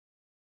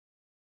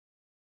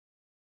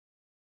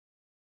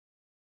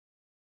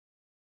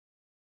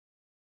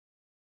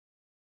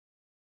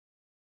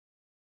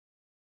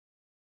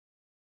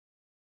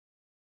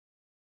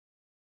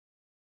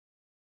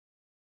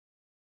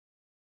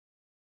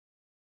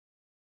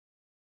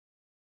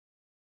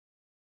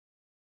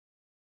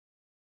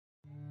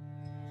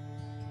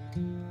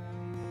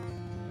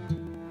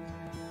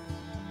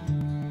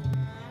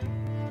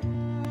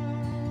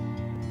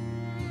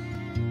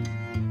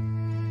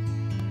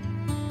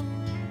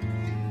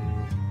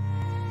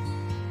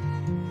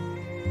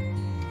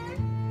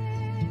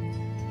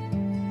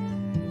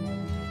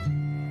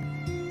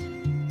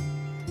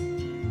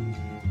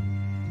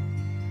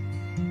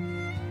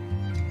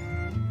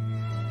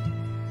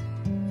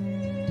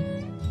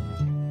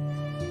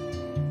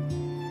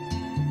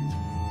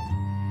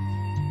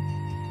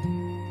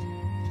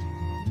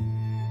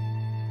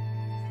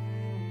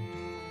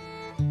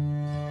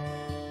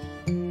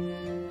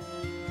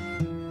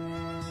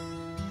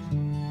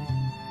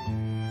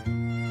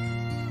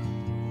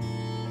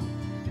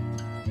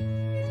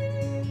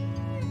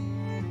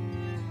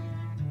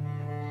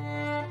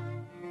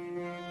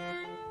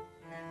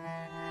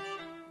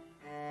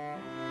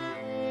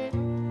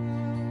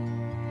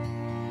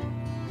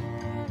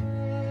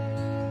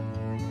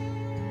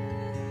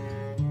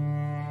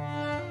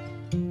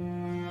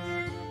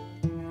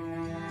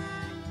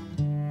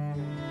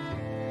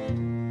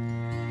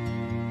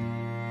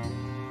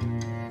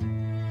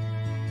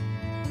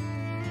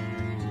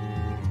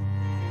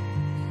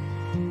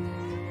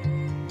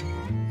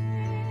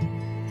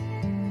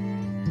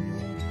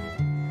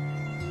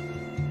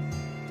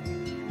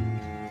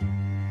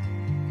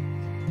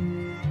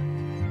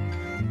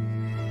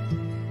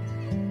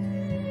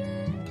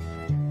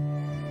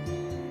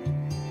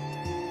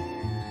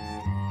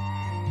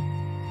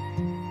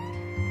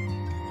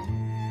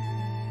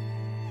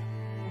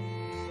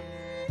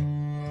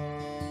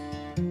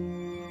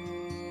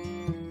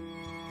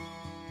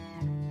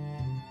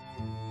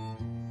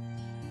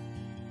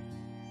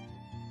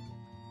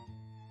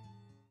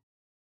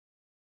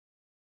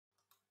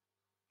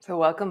So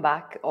welcome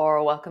back,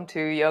 or welcome to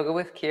Yoga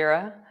with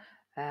Ciara.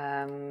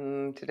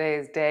 Today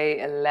is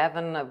day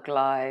 11 of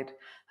Glide,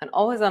 and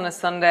always on a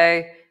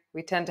Sunday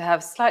we tend to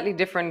have slightly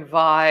different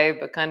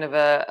vibe, a kind of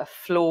a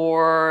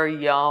floor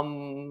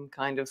yum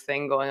kind of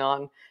thing going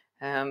on.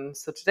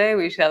 So today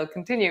we shall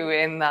continue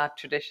in that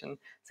tradition.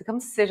 So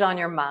come sit on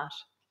your mat.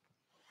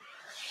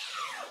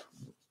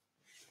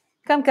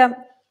 Come.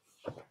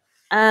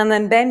 And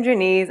then bend your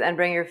knees and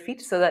bring your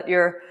feet so that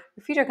your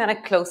feet are kind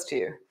of close to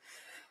you.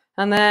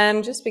 And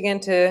then just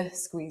begin to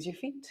squeeze your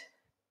feet.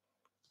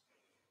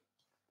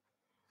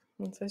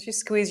 And so as you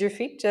squeeze your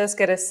feet, just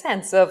get a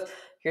sense of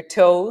your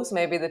toes,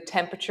 maybe the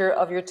temperature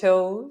of your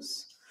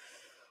toes,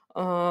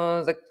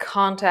 the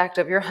contact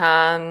of your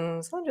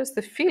hands, and just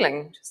the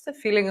feeling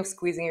of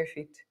squeezing your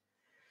feet.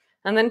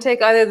 And then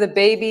take either the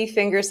baby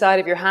finger side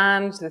of your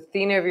hand, the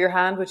thenar of your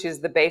hand, which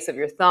is the base of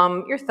your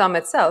thumb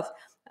itself,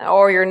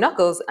 or your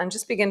knuckles, and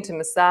just begin to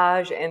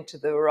massage into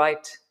the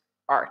right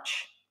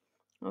arch.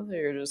 So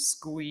you're just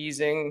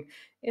squeezing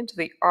into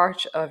the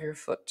arch of your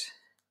foot.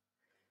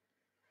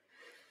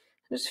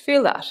 Just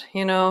feel that,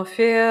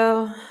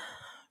 feel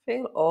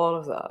all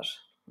of that.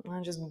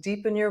 And just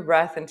deepen your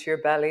breath into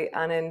your belly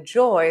and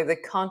enjoy the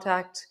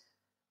contact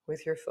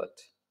with your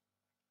foot.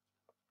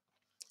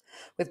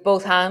 With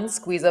both hands,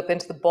 squeeze up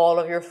into the ball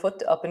of your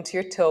foot, up into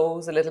your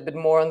toes, a little bit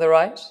more on the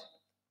right.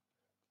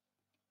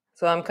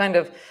 So I'm kind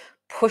of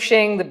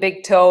pushing the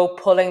big toe,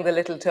 pulling the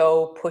little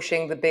toe,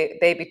 pushing the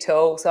baby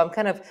toe. So I'm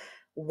kind of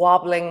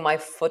wobbling my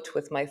foot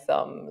with my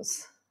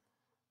thumbs.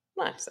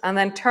 Nice. And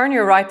then turn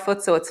your right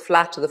foot so it's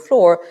flat to the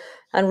floor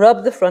and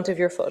rub the front of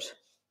your foot.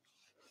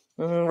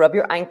 Rub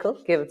your ankle,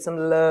 give it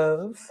some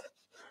love.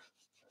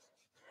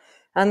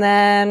 And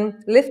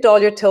then lift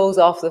all your toes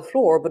off the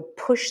floor, but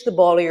push the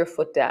ball of your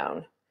foot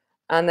down.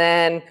 And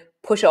then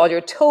push all your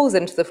toes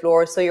into the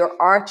floor so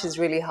your arch is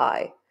really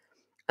high.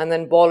 And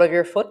then ball of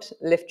your foot,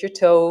 lift your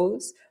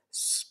toes,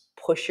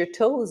 push your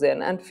toes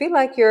in, and feel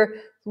like you're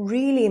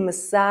really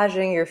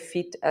massaging your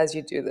feet as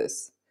you do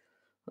this.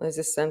 There's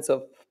a sense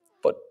of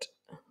foot.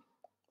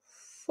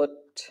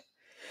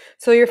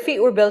 So your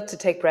feet were built to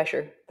take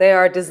pressure. They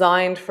are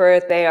designed for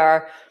it. They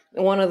are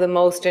one of the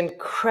most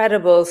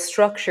incredible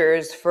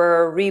structures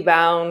for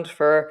rebound,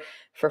 for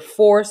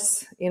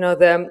force.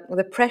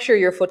 The pressure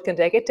your foot can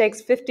take. It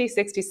takes 50,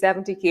 60,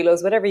 70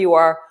 kilos, whatever you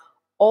are,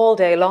 all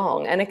day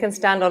long. And it can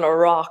stand on a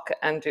rock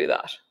and do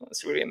that.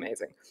 It's really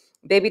amazing.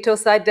 Baby toe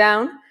side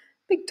down,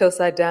 big toe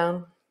side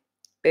down,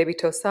 baby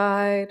toe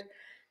side,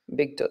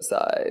 big toe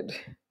side,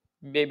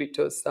 baby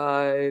toe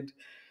side,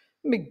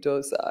 big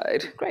toe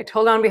side. Great.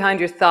 Hold on behind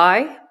your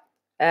thigh.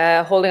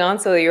 Holding on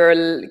so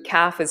your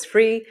calf is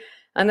free.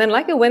 And then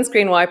like a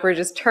windscreen wiper,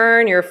 just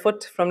turn your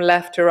foot from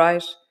left to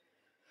right.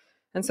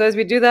 And so as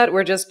we do that,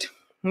 we're just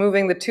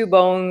moving the two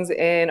bones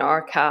in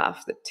our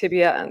calf, the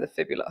tibia and the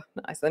fibula.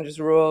 Nice. Then just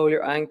roll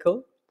your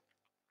ankle.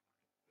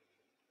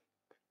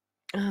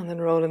 And then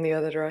roll in the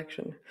other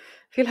direction.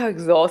 Feel how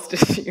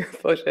exhausted your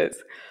foot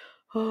is.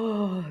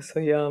 Oh, so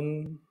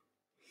yum.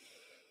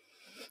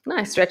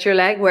 Nice. Stretch your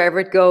leg wherever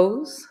it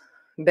goes.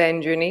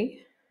 Bend your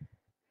knee.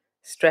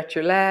 Stretch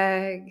your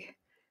leg.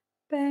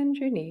 Bend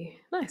your knee.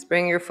 Nice.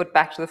 Bring your foot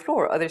back to the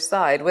floor, other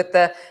side. With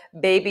the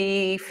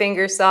baby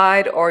finger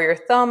side or your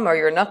thumb or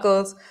your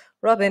knuckles,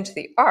 rub into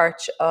the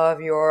arch of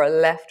your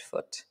left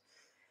foot.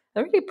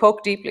 And really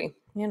poke deeply.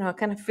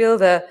 Kind of feel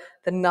the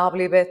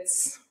knobbly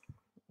bits,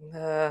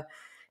 the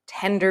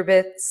tender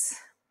bits,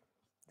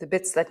 the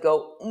bits that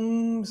go,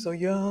 so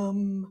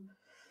yum.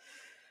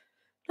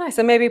 Nice.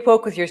 And maybe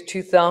poke with your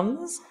two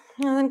thumbs.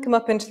 And then come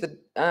up into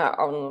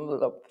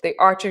the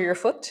arch of your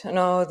foot,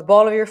 the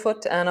ball of your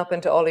foot, and up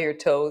into all of your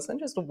toes, and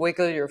just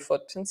wiggle your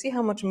foot and see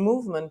how much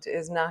movement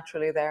is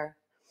naturally there.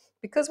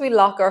 Because we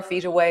lock our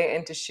feet away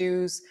into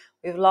shoes,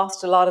 we've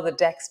lost a lot of the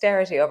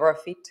dexterity of our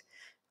feet.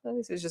 So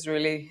this is just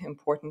really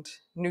important,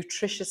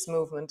 nutritious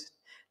movement.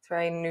 It's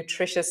very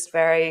nutritious,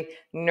 very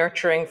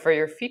nurturing for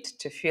your feet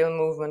to feel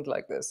movement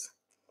like this.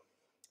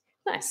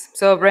 Nice.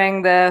 So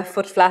bring the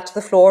foot flat to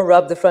the floor,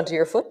 rub the front of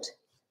your foot.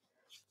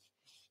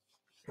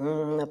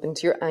 Up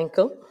into your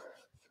ankle.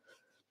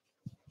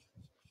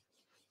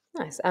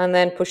 Nice. And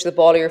then push the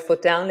ball of your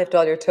foot down, lift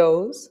all your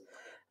toes.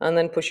 And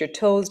then push your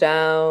toes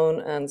down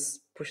and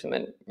push them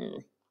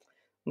in.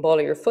 Ball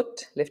of your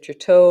foot, lift your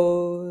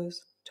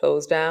toes,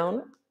 toes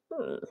down.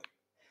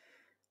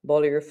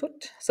 Ball of your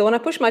foot. So when I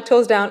push my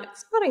toes down,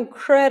 it's not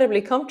incredibly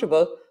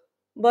comfortable,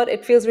 but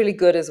it feels really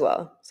good as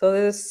well. So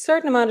there's a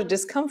certain amount of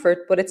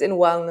discomfort, but it's in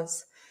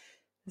wellness.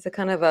 It's a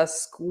kind of a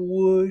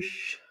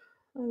squish.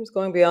 I'm just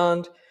going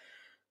beyond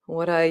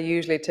what I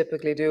usually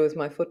typically do with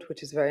my foot,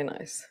 which is very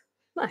nice.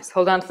 Nice.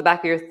 Hold on to the back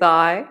of your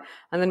thigh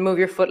and then move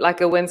your foot like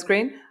a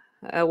windscreen,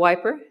 a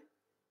wiper.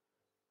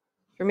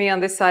 For me on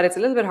this side, it's a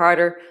little bit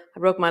harder. I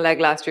broke my leg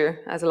last year,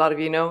 as a lot of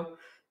you know.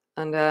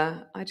 And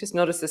I just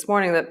noticed this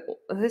morning that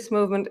this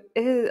movement,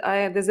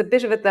 there's a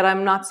bit of it that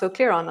I'm not so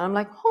clear on. I'm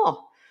like, So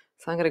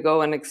I'm going to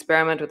go and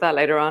experiment with that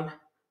later on. I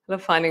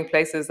love finding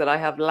places that I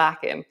have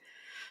lack in.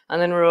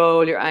 And then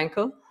roll your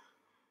ankle.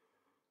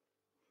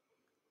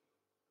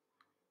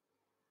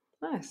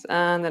 Nice.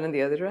 And then in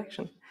the other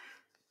direction.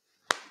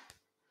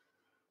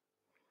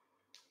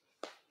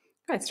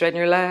 Right, straighten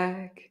your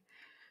leg,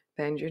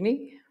 bend your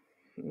knee.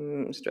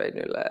 Straighten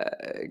your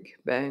leg,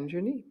 bend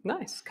your knee.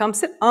 Nice. Come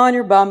sit on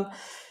your bum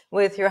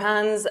with your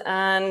hands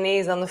and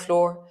knees on the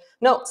floor.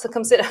 No, so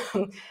come sit,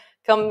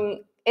 come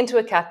into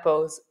a cat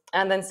pose,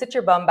 and then sit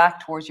your bum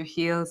back towards your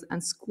heels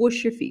and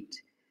squish your feet.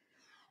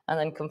 And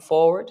then come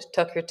forward,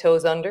 tuck your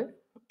toes under,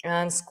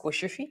 and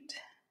squish your feet.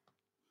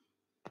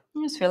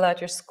 Just feel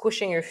that you're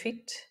squishing your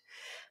feet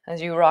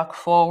as you rock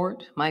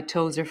forward. My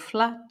toes are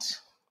flat.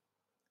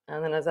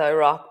 And then as I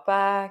rock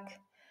back,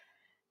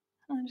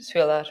 I just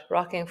feel that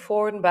rocking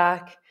forward and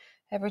back.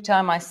 Every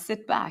time I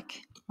sit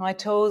back, my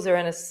toes are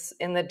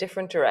in a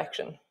different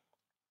direction.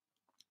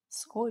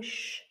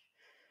 Squish,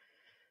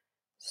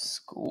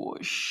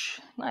 squish.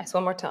 Nice,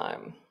 one more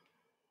time.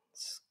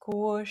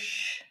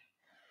 Squish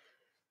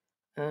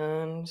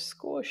and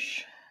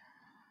squish.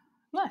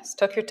 Nice.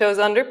 Tuck your toes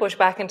under, push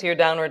back into your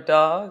downward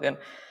dog, and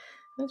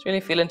let's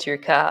really feel into your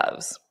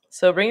calves.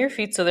 So bring your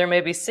feet so they're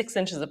maybe 6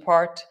 inches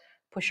apart.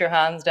 Push your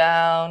hands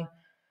down.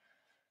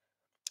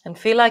 And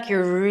feel like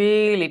you're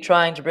really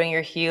trying to bring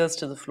your heels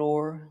to the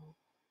floor.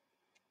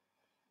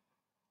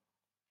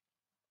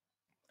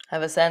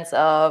 Have a sense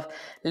of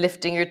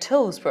lifting your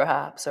toes,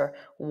 perhaps, or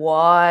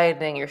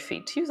widening your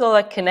feet. Use all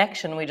that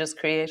connection we just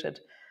created.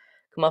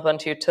 Come up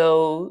onto your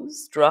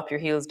toes, drop your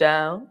heels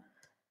down.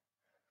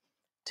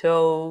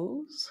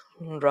 Toes,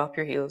 drop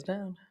your heels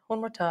down. One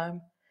more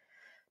time.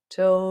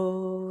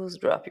 Toes,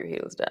 drop your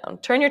heels down.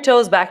 Turn your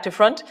toes back to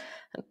front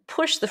and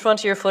push the front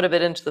of your foot a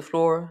bit into the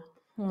floor.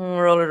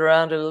 Roll it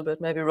around a little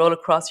bit. Maybe roll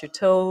across your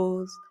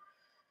toes.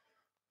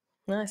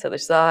 Nice, other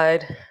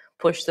side.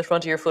 Push the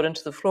front of your foot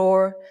into the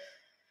floor.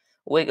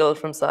 Wiggle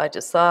from side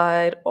to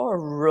side or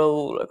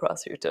roll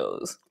across your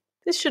toes.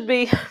 This should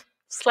be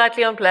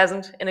slightly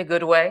unpleasant in a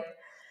good way.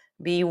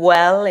 Be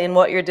well in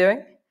what you're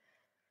doing.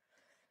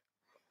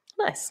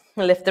 Nice.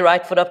 Lift the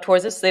right foot up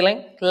towards the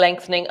ceiling,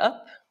 lengthening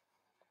up,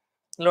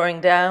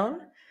 lowering down.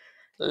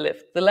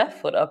 Lift the left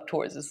foot up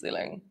towards the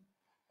ceiling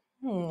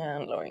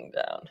and lowering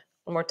down.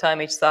 One more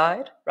time each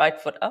side. Right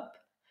foot up,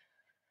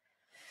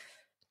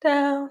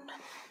 down,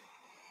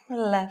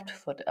 left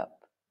foot up.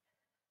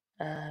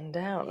 And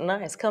down.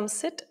 Nice. Come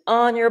sit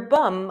on your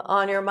bum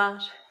on your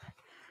mat.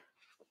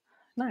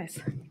 Nice.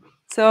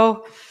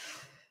 So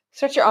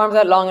stretch your arms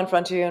out long in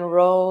front of you and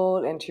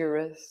roll into your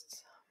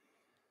wrists.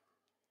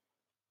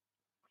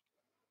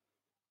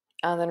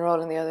 And then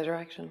roll in the other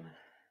direction.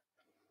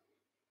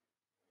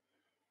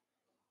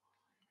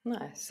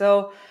 Nice.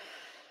 So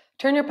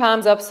turn your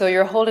palms up so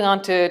you're holding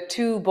on to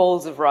 2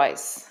 bowls of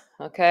rice.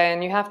 Okay,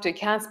 and you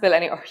can't spill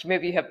any, or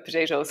maybe you have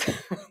potatoes.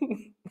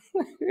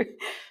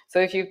 So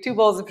if you have 2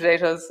 bowls of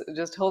potatoes,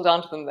 just hold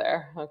on to them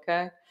there,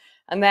 okay?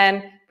 And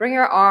then bring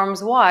your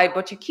arms wide,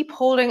 but you keep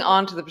holding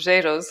on to the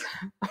potatoes.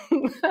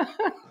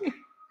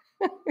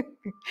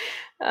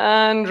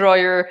 And draw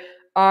your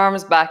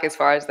arms back as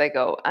far as they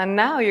go. And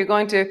now you're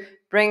going to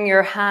bring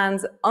your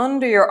hands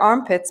under your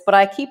armpits, but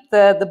I keep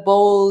the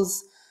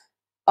bowls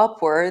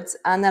upwards,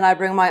 and then I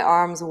bring my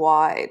arms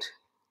wide.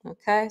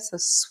 Okay, so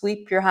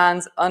sweep your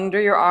hands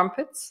under your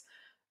armpits,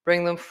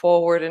 bring them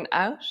forward and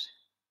out.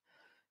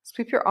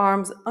 Sweep your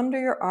arms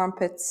under your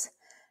armpits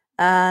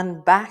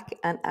and back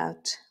and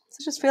out.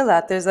 So just feel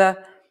that. There's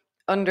a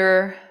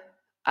under,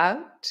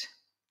 out,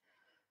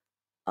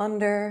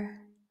 under,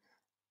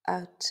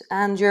 out.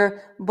 And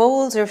your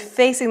bowls are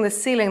facing the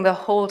ceiling the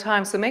whole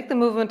time. So make the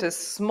movement as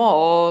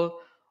small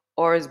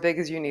or as big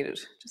as you need it.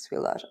 Just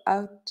feel that.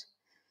 Out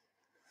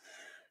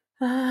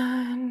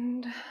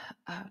and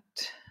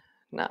out.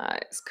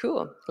 Nice.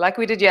 Cool. Like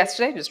we did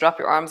yesterday, just drop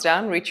your arms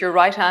down, reach your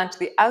right hand to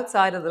the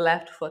outside of the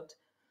left foot.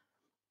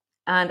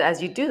 And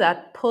as you do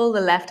that, pull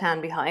the left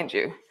hand behind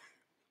you.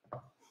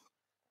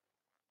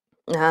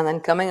 And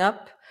then coming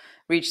up,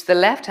 reach the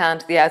left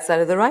hand to the outside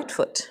of the right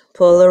foot.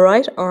 Pull the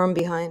right arm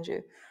behind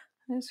you.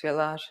 Just feel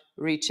that.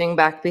 Reaching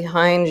back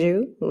behind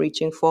you,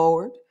 reaching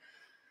forward.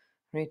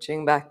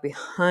 Reaching back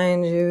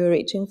behind you,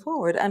 reaching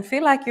forward. And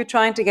feel like you're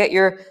trying to get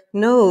your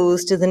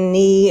nose to the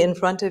knee in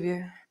front of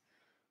you.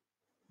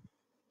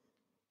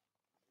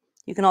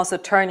 You can also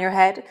turn your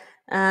head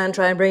and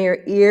try and bring your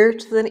ear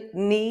to the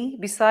knee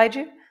beside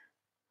you.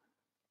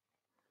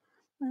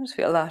 I just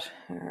feel that.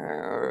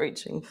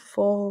 Reaching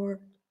forward.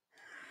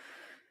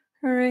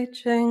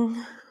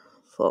 Reaching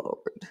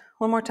forward.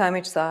 One more time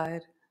each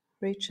side.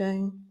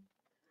 Reaching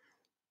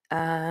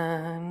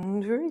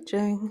and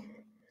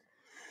reaching.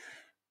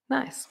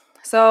 Nice.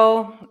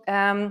 So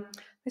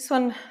this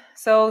one,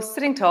 so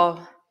sitting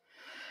tall.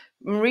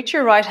 Reach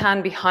your right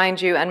hand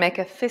behind you and make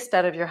a fist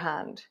out of your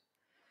hand.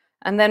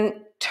 And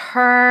then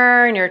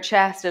turn your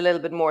chest a little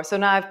bit more. So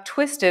now I've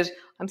twisted.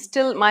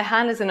 My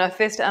hand is in a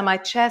fist and my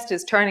chest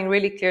is turning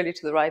really clearly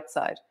to the right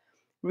side.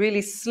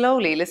 Really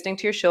slowly, listening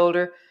to your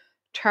shoulder.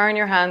 Turn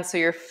your hand so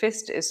your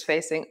fist is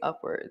facing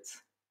upwards.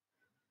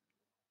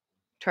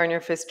 Turn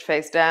your fist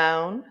face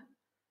down.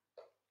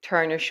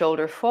 Turn your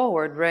shoulder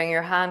forward. Bring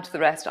your hand to the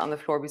rest on the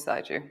floor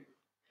beside you.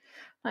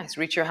 Nice.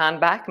 Reach your hand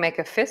back, make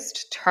a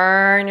fist,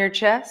 turn your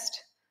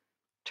chest,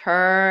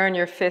 turn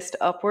your fist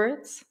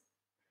upwards,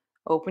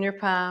 open your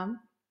palm,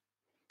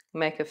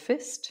 make a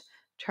fist,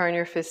 turn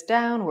your fist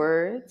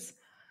downwards,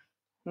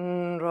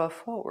 draw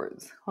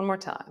forwards. One more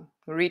time.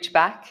 Reach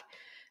back,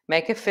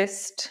 make a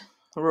fist,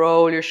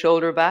 roll your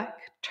shoulder back,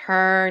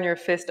 turn your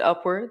fist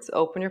upwards,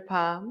 open your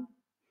palm,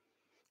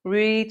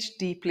 reach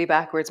deeply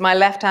backwards. My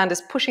left hand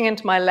is pushing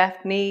into my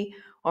left knee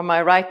or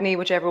my right knee,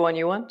 whichever one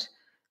you want.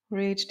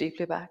 Reach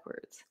deeply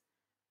backwards.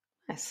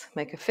 Nice.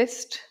 Make a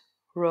fist,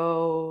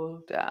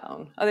 roll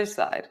down. Other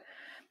side.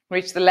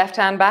 Reach the left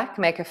hand back,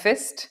 make a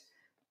fist,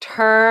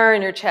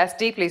 turn your chest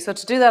deeply. So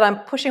to do that, I'm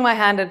pushing my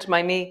hand into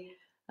my knee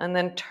and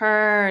then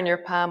turn your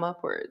palm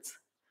upwards.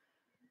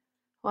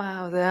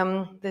 Wow,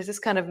 there's this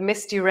kind of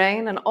misty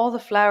rain and all the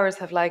flowers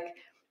have like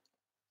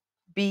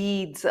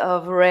beads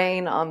of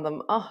rain on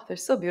them. Oh, they're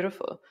so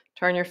beautiful.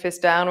 Turn your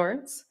fist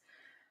downwards,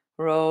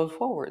 roll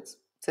forwards.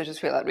 So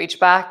just feel that. Reach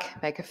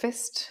back, make a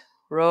fist,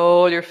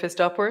 roll your fist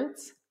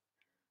upwards,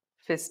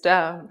 fist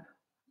down,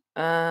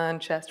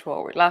 and chest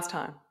forward. Last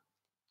time.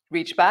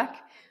 Reach back,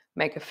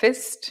 make a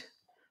fist,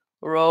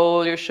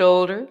 roll your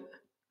shoulder,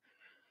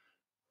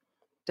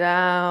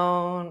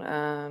 down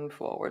and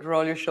forward.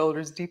 Roll your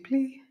shoulders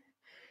deeply.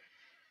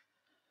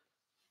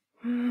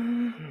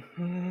 And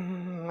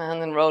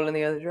then roll in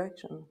the other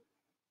direction.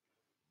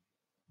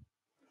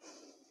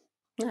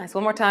 Nice.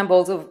 One more time,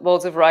 bowls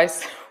of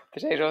rice,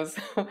 potatoes.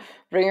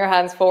 Bring your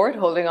hands forward,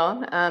 holding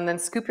on, and then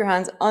scoop your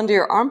hands under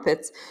your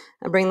armpits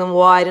and bring them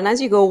wide. And as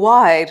you go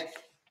wide,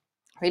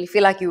 really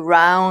feel like you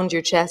round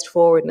your chest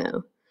forward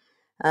now.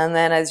 And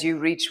then as you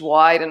reach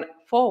wide and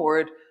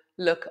forward,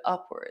 look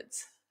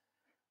upwards.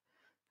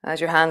 As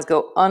your hands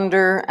go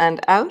under and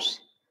out,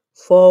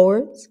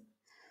 forwards.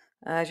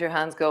 As your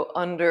hands go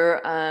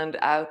under and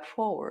out,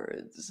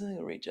 forwards.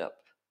 Reach up.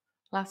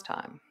 Last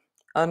time.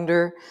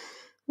 Under,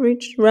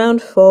 reach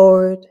round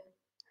forward.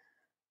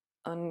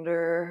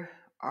 Under,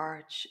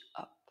 arch,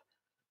 up.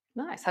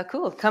 Nice, how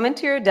cool. Come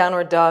into your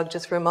downward dog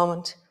just for a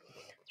moment.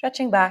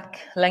 Stretching back,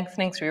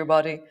 lengthening through your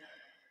body.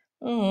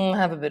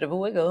 Have a bit of a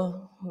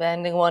wiggle.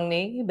 Bending one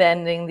knee,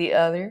 bending the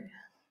other.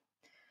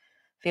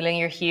 Feeling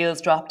your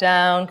heels drop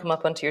down, come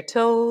up onto your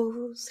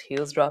toes.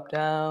 Heels drop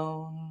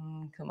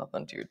down, come up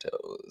onto your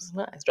toes.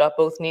 Nice, drop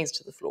both knees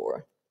to the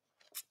floor.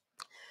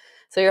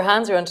 So your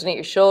hands are underneath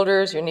your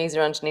shoulders, your knees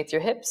are underneath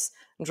your hips.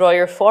 Draw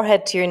your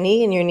forehead to your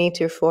knee and your knee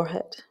to your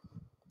forehead.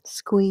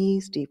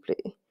 Squeeze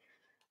deeply.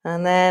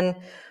 And then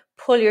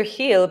pull your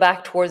heel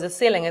back towards the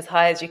ceiling as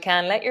high as you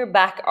can. Let your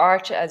back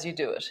arch as you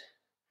do it.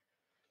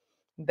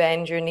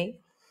 Bend your knee.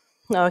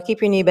 Now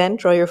keep your knee bent.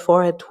 Draw your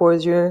forehead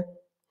towards your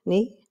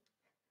knee.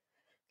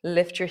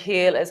 Lift your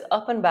heel as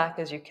up and back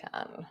as you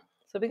can.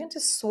 So begin to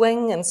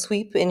swing and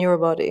sweep in your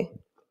body.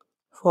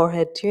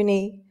 Forehead to your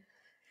knee.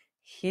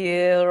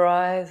 Heel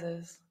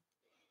rises.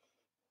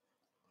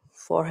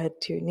 Forehead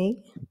to your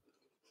knee.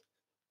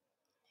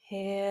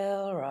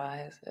 Heel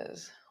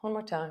rises. One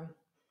more time.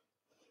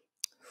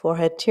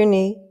 Forehead to your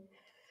knee.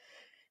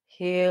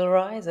 Heel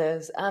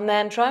rises. And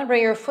then try and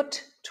bring your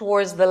foot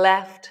towards the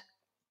left.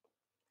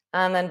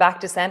 And then back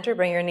to center.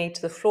 Bring your knee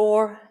to the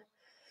floor.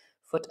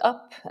 Foot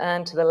up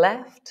and to the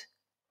left.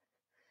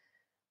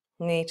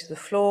 Knee to the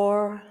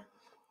floor.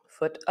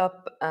 Foot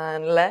up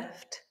and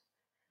left.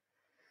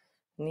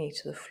 Knee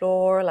to the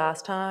floor.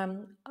 Last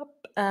time.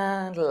 Up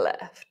and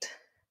left.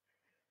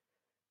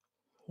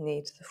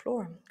 Knee to the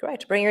floor.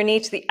 Great. Bring your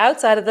knee to the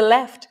outside of the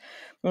left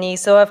knee.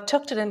 So I've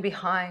tucked it in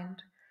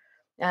behind.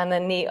 And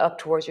then knee up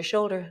towards your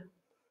shoulder.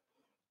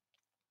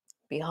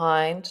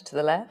 Behind to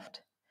the left.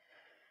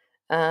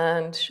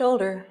 And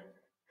shoulder.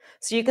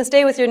 So you can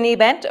stay with your knee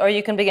bent, or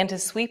you can begin to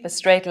sweep a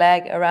straight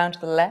leg around to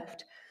the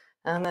left.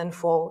 And then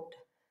forward.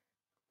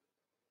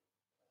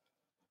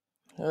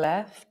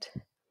 Left.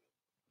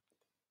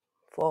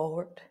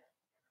 Forward.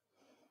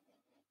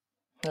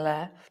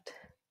 Left.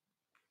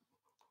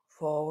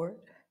 Forward.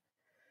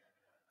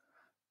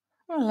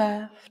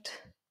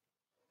 Left.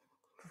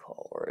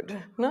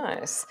 Forward.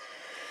 Nice.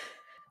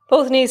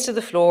 Both knees to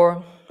the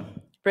floor.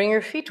 Bring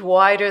your feet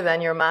wider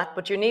than your mat,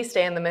 but your knees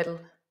stay in the middle.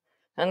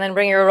 And then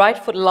bring your right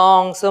foot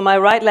long. So my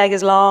right leg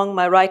is long,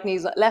 my left knee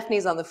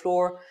is on the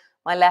floor,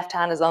 my left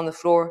hand is on the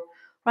floor.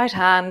 Right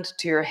hand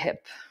to your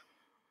hip.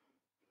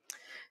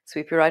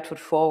 Sweep your right foot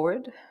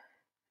forward.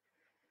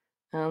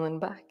 And then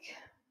back.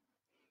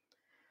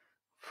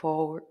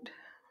 Forward.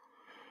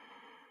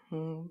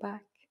 And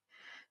back.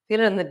 Feel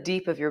it in the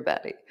deep of your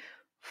belly.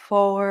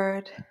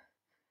 Forward.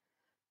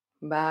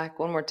 Back.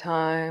 One more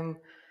time.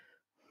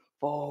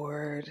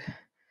 Forward.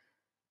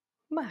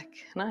 Back.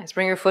 Nice.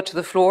 Bring your foot to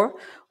the floor.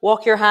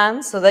 Walk your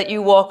hands so that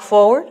you walk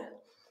forward.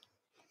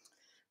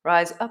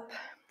 Rise up.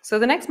 So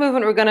the next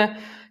movement, we're going to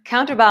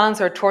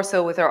counterbalance our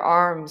torso with our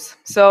arms.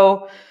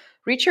 So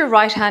reach your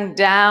right hand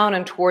down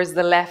and towards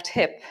the left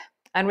hip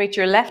and reach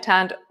your left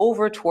hand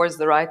over towards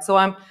the right. So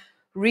I'm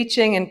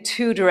reaching in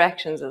two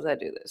directions as I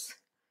do this.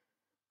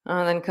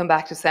 And then come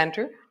back to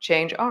center.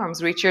 Change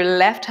arms. Reach your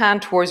left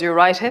hand towards your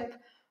right hip.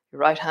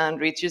 Your right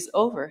hand reaches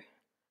over.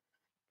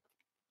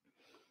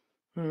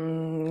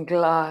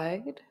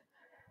 Glide.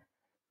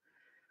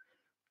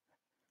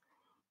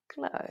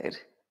 Glide.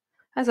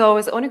 As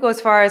always, only go as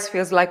far as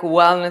feels like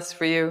wellness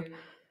for you.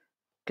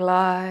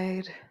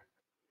 Glide.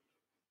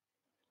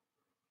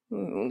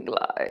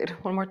 Glide.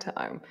 One more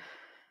time.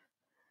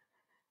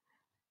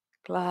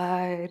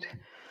 Glide.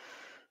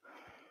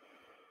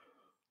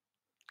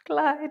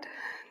 Glide.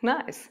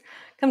 Nice.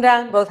 Come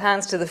down, both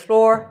hands to the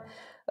floor.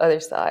 Other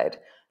side.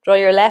 Draw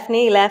your left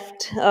knee,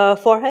 left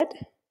forehead.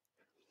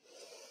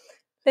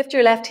 Lift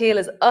your left heel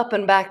as up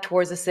and back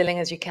towards the ceiling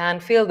as you can.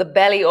 Feel the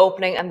belly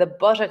opening and the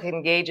buttock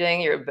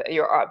engaging.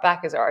 Your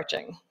back is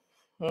arching.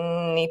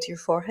 Knee to your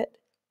forehead.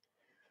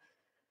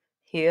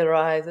 Heel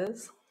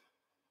rises.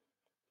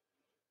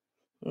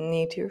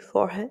 Knee to your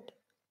forehead.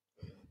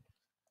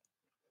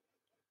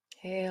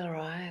 Heel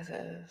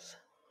rises.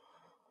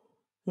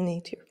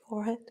 Knee to your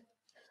forehead.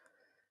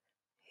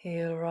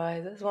 Heel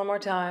rises. One more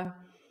time.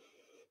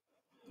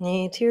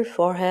 Knee to your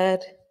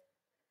forehead.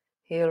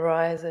 Heel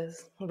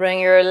rises. Bring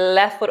your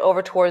left foot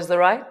over towards the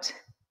right.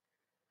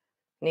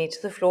 Knee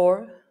to the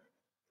floor.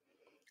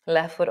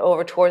 Left foot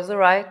over towards the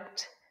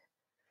right.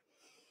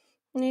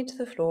 Knee to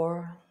the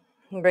floor.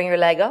 Bring your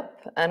leg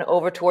up and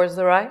over towards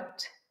the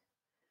right.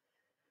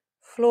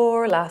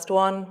 Floor, last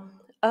one.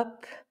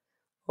 Up,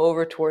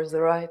 over towards the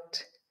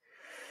right.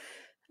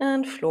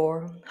 And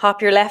floor.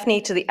 Hop your left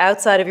knee to the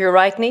outside of your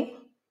right knee.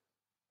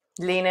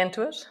 Lean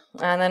into it.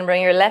 And then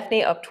bring your left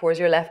knee up towards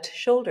your left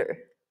shoulder.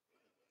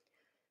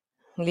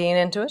 Lean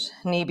into it.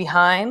 Knee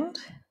behind.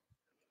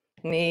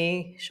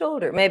 Knee,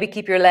 shoulder. Maybe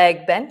keep your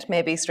leg bent.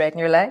 Maybe straighten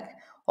your leg.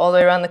 All the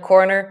way around the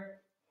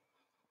corner.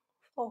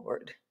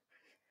 Forward.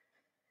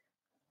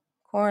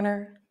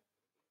 Corner.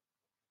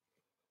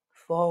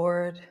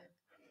 Forward.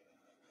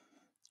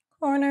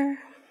 Corner.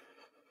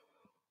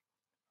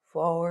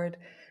 Forward.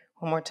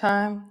 One more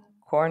time.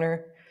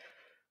 Corner.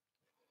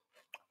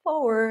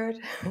 Forward.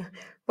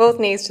 Both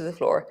knees to the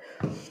floor.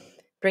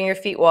 Bring your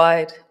feet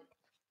wide.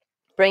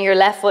 Bring your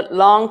left foot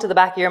long to the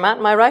back of your mat.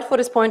 My right foot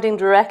is pointing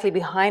directly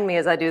behind me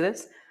as I do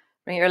this.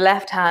 Bring your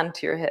left hand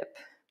to your hip.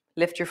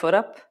 Lift your foot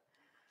up.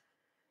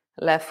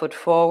 Left foot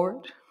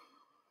forward.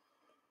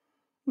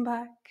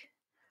 Back.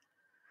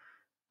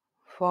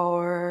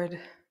 Forward.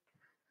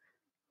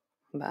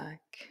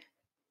 Back.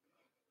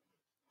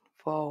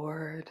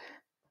 Forward.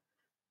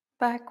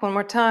 Back. One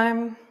more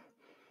time.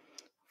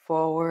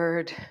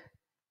 Forward.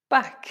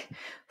 Back.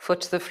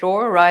 Foot to the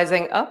floor,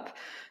 rising up.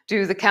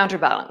 Do the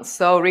counterbalance.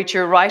 So reach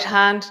your right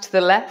hand to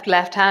the left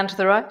hand to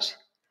the right.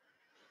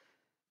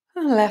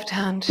 Left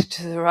hand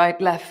to the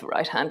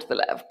right hand to the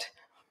left.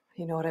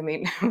 You know what I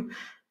mean? And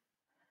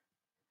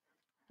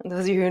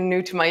those of you who are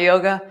new to my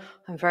yoga,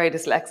 I'm very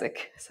dyslexic.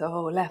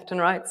 So left and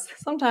rights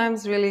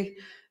sometimes really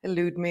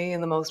elude me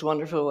in the most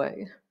wonderful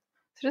way.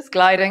 So just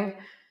gliding,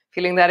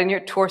 feeling that in your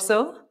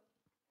torso.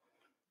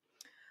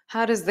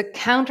 How does the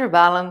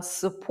counterbalance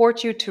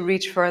support you to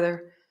reach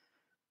further?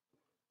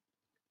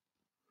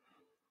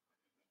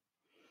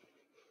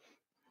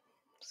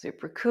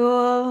 Super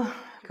cool.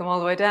 Come all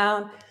the way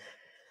down.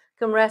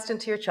 Come rest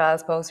into your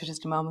child's pose for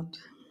just a moment.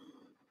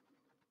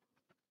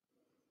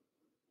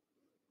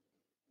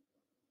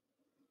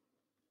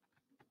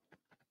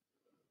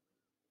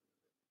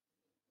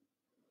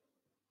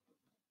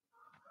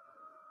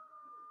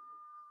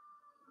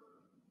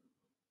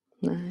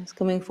 Nice.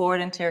 Coming forward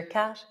into your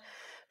cat.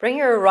 Bring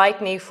your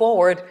right knee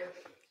forward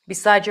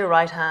beside your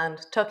right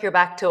hand. Tuck your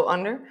back toe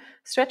under.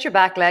 Stretch your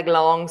back leg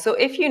long. So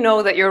if you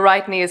know that your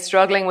right knee is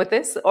struggling with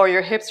this or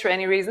your hips for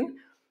any reason,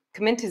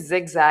 come into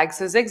zigzag.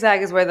 So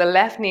zigzag is where the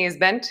left knee is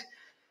bent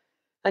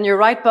and your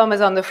right bum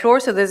is on the floor,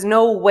 so there's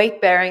no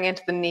weight bearing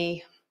into the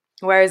knee.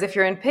 Whereas if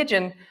you're in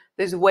pigeon,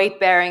 there's weight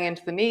bearing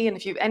into the knee, and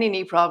if you have any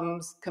knee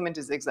problems, come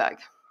into zigzag.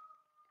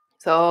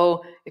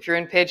 So if you're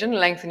in pigeon,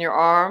 lengthen your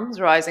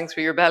arms, rising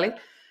through your belly.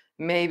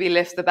 Maybe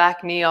lift the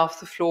back knee off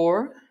the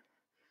floor.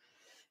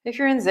 If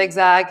you're in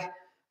zigzag,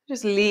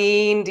 just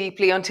lean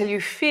deeply until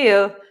you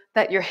feel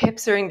that your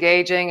hips are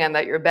engaging and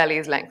that your belly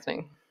is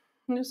lengthening.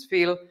 And just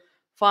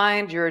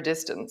find your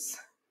distance.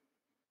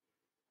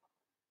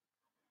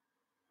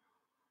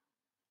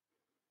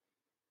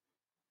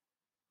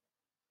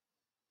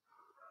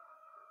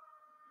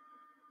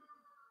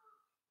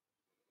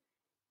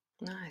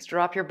 Nice.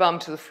 Drop your bum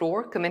to the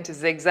floor, come into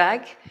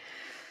zigzag.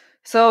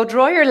 So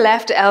draw your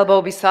left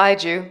elbow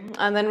beside you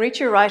and then reach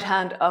your right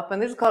hand up. And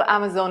this is called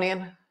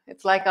Amazonian.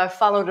 It's like I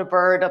followed a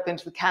bird up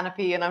into the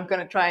canopy and I'm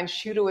going to try and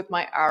shoot it with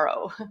my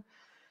arrow.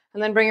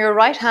 And then bring your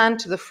right hand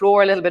to the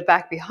floor a little bit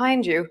back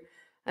behind you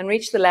and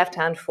reach the left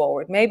hand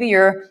forward. Maybe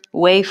you're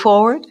way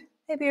forward.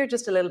 Maybe you're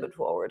just a little bit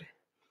forward.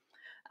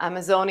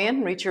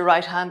 Amazonian, reach your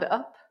right hand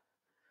up.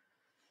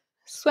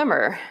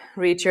 Swimmer,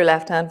 reach your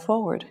left hand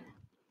forward.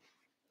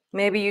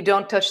 Maybe you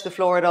don't touch the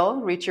floor at all.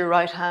 Reach your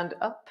right hand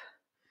up.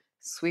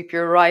 Sweep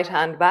your right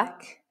hand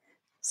back.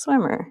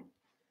 Swimmer.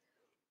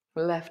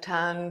 Left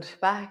hand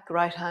back,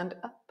 right hand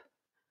up.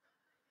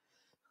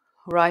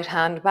 Right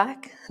hand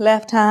back,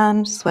 left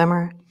hand,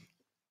 swimmer.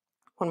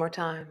 One more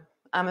time.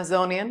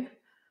 Amazonian.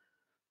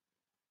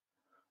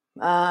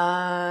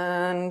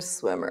 And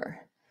swimmer.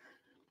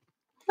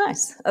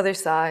 Nice. Other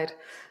side.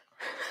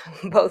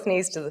 Both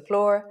knees to the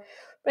floor.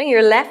 Bring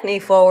your left knee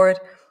forward.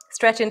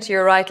 Stretch into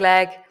your right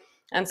leg.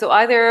 And so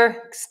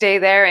either stay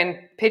there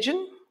in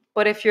pigeon,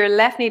 but if your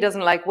left knee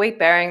doesn't like weight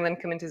bearing, then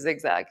come into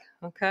zigzag.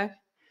 Okay?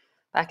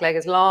 Back leg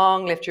is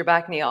long. Lift your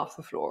back knee off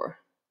the floor.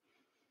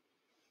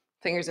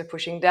 Fingers are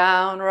pushing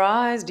down.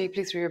 Rise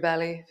deeply through your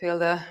belly. Feel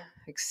the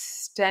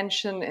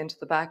extension into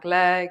the back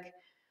leg,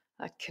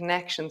 that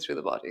connection through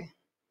the body.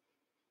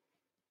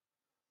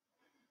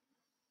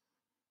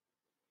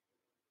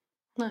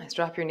 Nice.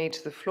 Drop your knee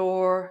to the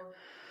floor.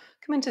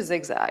 Come into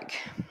zigzag.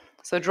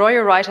 So draw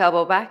your right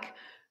elbow back.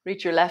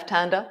 Reach your left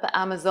hand up,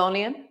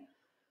 Amazonian.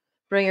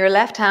 Bring your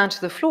left hand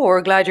to the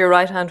floor. Glide your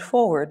right hand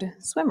forward,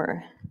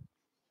 swimmer.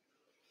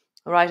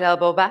 Right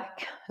elbow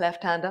back,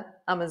 left hand up,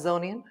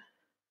 Amazonian.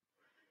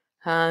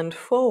 Hand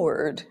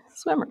forward,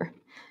 swimmer.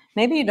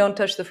 Maybe you don't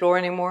touch the floor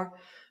anymore.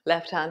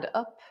 Left hand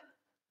up.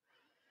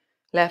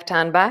 Left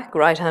hand back,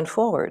 right hand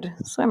forward,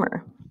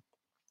 swimmer.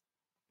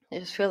 You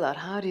just feel that.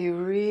 How do you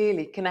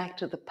really connect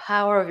to the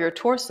power of your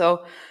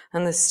torso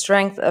and the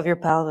strength of your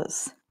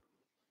pelvis?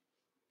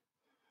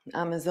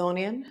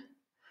 Amazonian.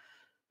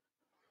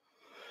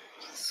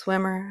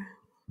 Swimmer.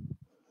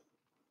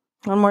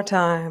 One more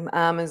time.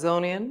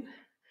 Amazonian.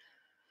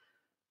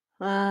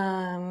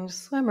 And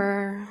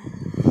swimmer.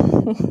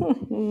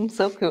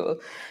 So cool.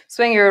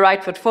 Swing your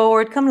right foot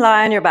forward. Come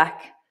lie on your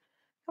back.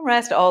 Come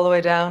rest all the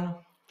way down.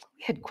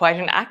 We had quite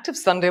an active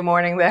Sunday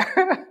morning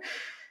there.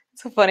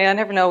 It's so funny. I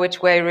never know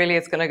which way really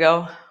it's going to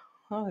go.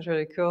 Oh, it's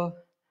really cool.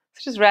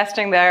 So just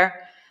resting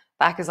there.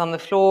 Back is on the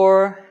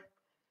floor.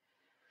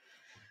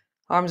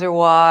 Arms are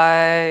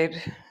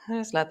wide.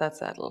 Just let that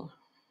settle.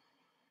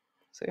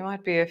 So you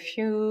might be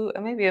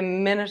maybe a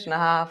minute and a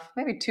half,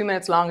 maybe 2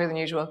 minutes longer than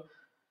usual.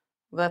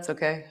 But that's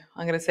okay.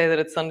 I'm going to say that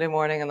it's Sunday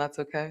morning and that's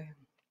okay.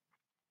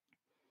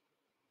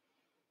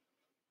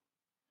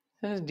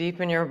 Just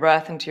deepen your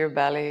breath into your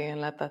belly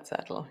and let that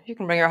settle. You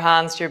can bring your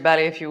hands to your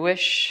belly if you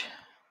wish.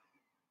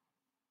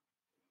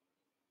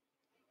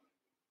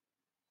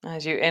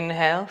 As you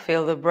inhale,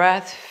 feel the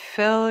breath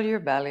fill your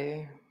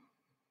belly.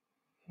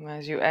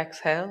 As you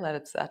exhale, let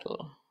it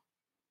settle.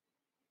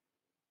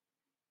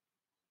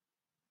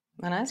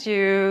 And as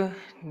you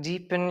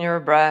deepen your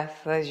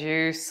breath, as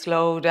you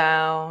slow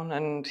down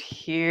and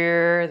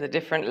hear the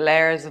different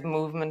layers of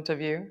movement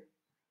of you,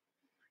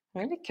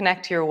 really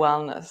connect to your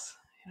wellness.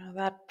 You know,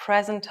 that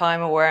present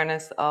time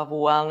awareness of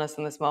wellness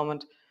in this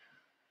moment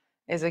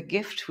is a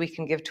gift we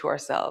can give to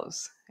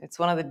ourselves. It's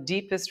one of the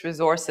deepest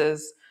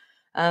resources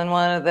and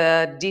one of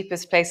the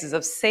deepest places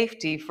of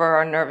safety for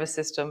our nervous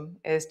system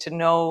is to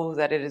know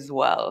that it is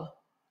well.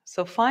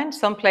 So find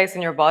some place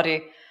in your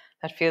body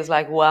that feels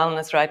like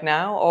wellness right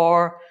now,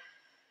 or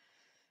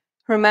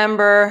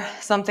remember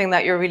something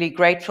that you're really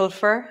grateful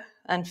for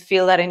and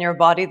feel that in your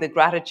body, the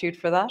gratitude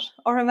for that.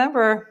 Or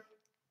remember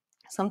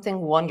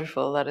something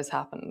wonderful that has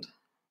happened.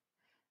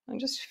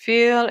 And just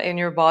feel in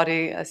your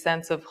body a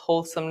sense of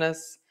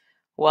wholesomeness,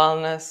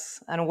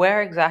 wellness, and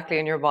where exactly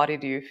in your body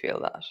do you feel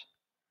that?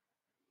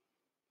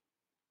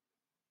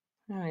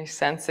 And you're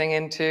sensing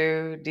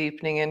into,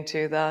 deepening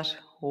into that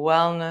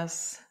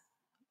wellness,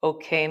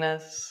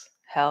 okayness,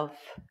 health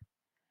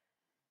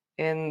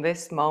in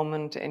this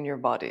moment in your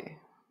body.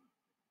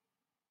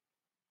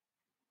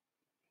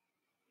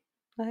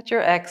 Let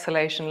your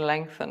exhalation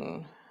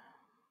lengthen.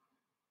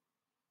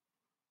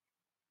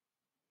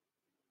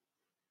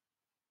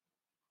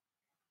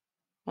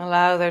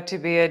 Allow there to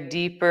be a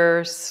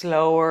deeper,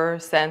 slower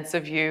sense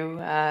of you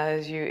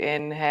as you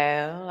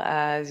inhale,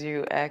 as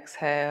you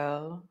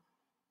exhale.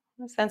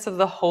 A sense of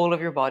the whole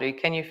of your body.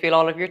 Can you feel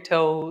all of your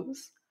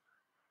toes,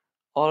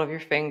 all of your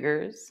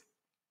fingers,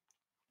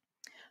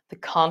 the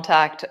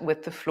contact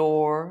with the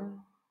floor?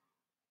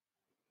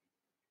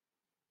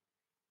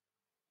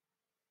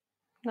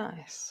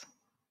 Nice.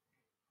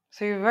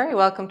 So you're very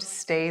welcome to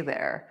stay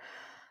there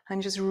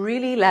and just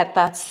really let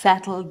that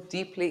settle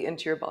deeply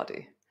into your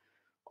body.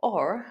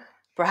 Or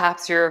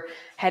perhaps you're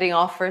heading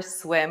off for a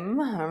swim,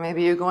 or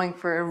maybe you're going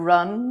for a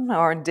run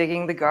or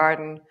digging the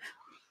garden,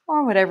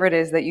 or whatever it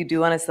is that you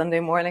do on a Sunday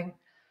morning.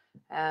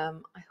 I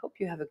hope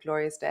you have a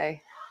glorious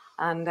day.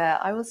 And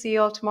I will see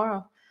you all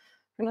tomorrow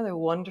for another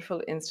wonderful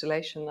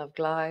installation of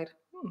Glide.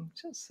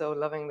 Just so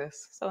loving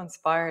this, so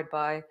inspired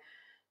by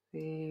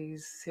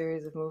these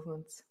series of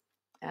movements.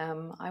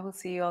 I will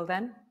see you all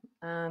then,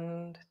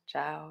 and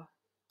ciao.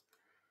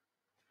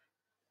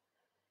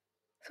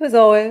 So as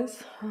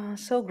always,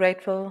 so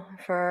grateful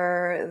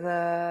for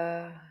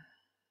the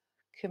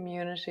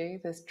community,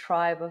 this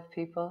tribe of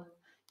people.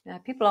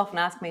 People often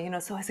ask me,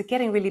 so is it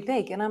getting really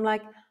big? And I'm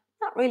like,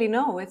 not really,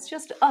 no, it's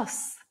just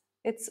us.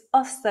 It's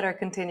us that are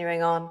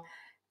continuing on.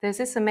 There's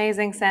this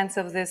amazing sense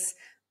of this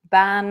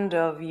band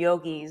of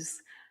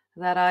yogis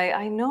that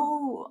I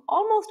know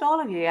almost all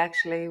of you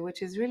actually,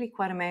 which is really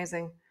quite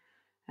amazing.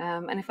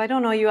 And if I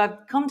don't know you,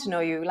 I've come to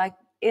know you, like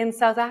in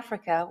South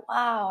Africa.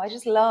 Wow, I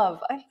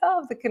love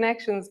the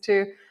connections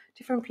to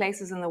different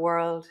places in the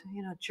world.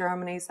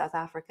 Germany, South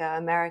Africa,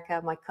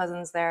 America, my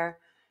cousins there,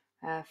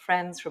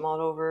 friends from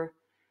all over.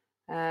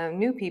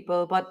 new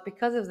people, but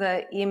because of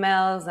the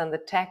emails and the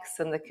texts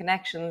and the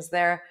connections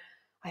there,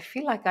 I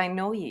feel like I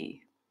know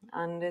ye.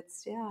 And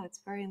it's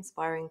very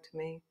inspiring to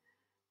me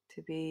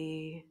to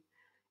be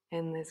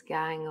in this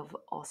gang of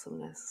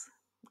awesomeness.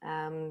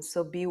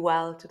 So be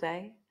well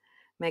today.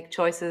 Make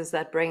choices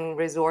that bring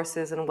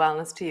resources and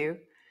wellness to you.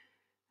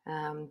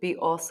 Be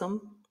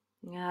awesome.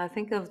 Yeah,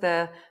 think of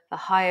the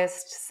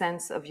highest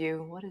sense of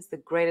you. What is the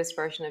greatest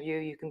version of you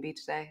you can be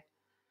today?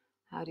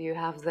 How do you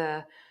have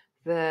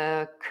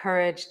the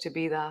courage to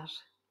be that?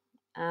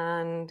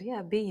 And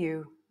yeah, be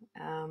you.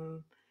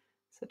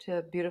 Such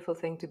a beautiful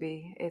thing to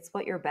be. It's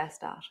what you're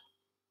best at.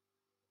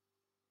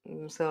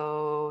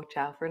 So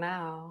ciao for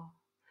now.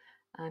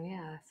 And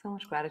yeah, so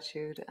much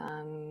gratitude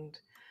and